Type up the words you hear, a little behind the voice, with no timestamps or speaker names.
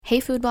Hey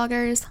food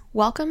bloggers,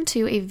 welcome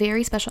to a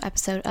very special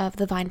episode of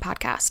the Vine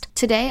Podcast.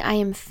 Today I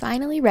am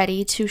finally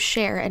ready to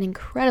share an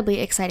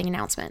incredibly exciting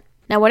announcement.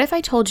 Now, what if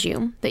I told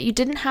you that you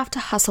didn't have to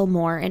hustle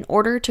more in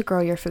order to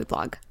grow your food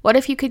blog? What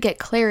if you could get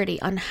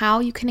clarity on how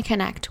you can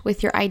connect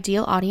with your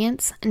ideal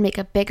audience and make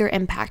a bigger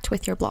impact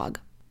with your blog?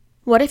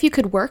 What if you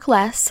could work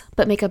less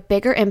but make a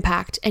bigger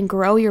impact and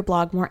grow your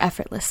blog more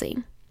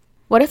effortlessly?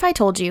 What if I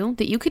told you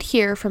that you could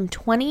hear from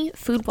 20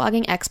 food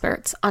blogging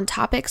experts on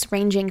topics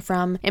ranging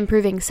from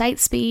improving site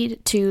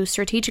speed to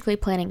strategically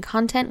planning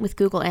content with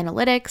Google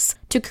Analytics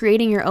to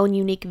creating your own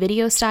unique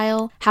video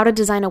style, how to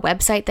design a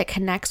website that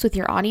connects with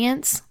your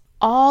audience?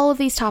 All of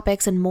these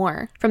topics and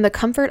more from the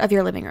comfort of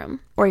your living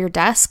room or your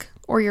desk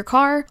or your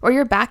car or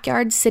your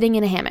backyard sitting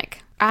in a hammock.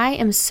 I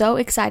am so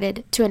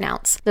excited to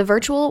announce the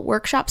virtual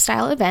workshop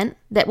style event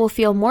that will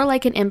feel more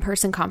like an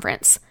in-person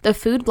conference, the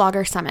Food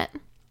Blogger Summit.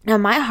 Now,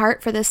 my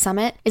heart for this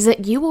summit is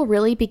that you will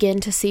really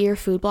begin to see your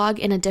food blog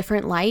in a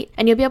different light,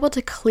 and you'll be able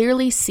to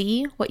clearly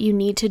see what you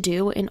need to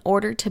do in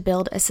order to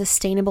build a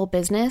sustainable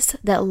business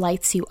that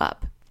lights you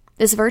up.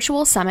 This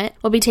virtual summit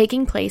will be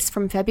taking place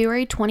from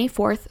February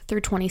 24th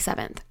through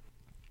 27th.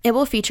 It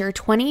will feature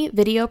 20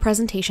 video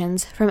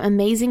presentations from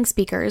amazing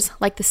speakers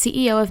like the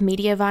CEO of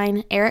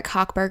Mediavine, Eric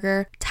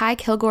Hochberger, Ty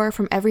Kilgore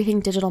from Everything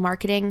Digital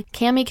Marketing,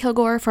 Cami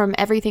Kilgore from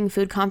Everything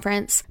Food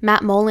Conference,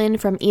 Matt Mullen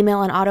from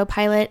Email and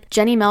Autopilot,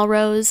 Jenny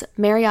Melrose,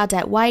 Mary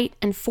Audette White,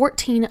 and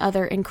 14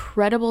 other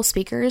incredible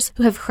speakers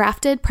who have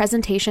crafted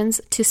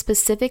presentations to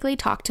specifically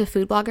talk to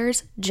food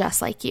bloggers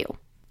just like you.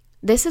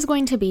 This is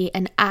going to be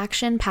an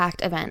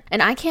action-packed event,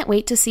 and I can't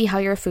wait to see how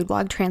your food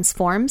blog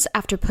transforms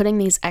after putting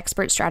these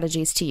expert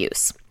strategies to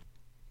use.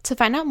 To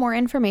find out more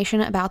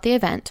information about the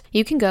event,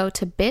 you can go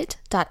to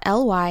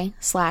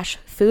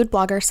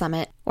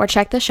bit.ly/foodbloggersummit or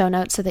check the show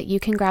notes so that you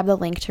can grab the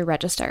link to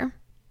register.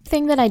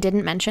 Thing that I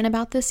didn't mention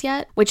about this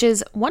yet, which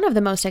is one of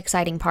the most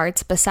exciting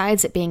parts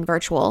besides it being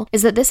virtual,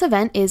 is that this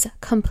event is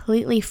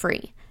completely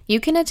free.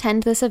 You can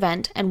attend this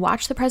event and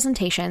watch the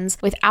presentations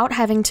without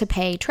having to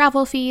pay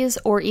travel fees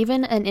or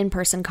even an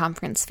in-person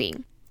conference fee.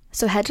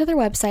 So head to their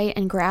website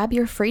and grab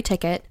your free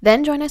ticket,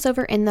 then join us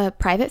over in the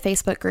private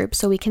Facebook group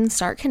so we can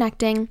start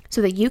connecting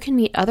so that you can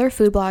meet other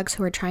food blogs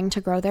who are trying to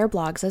grow their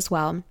blogs as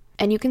well.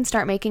 And you can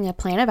start making a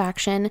plan of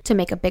action to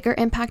make a bigger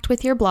impact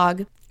with your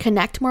blog,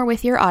 connect more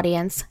with your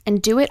audience,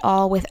 and do it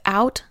all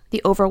without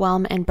the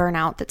overwhelm and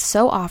burnout that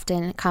so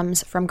often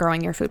comes from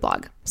growing your food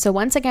blog. So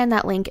once again,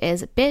 that link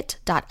is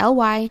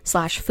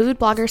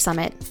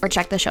bit.ly/foodbloggersummit or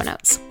check the show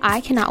notes.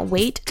 I cannot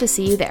wait to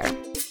see you there.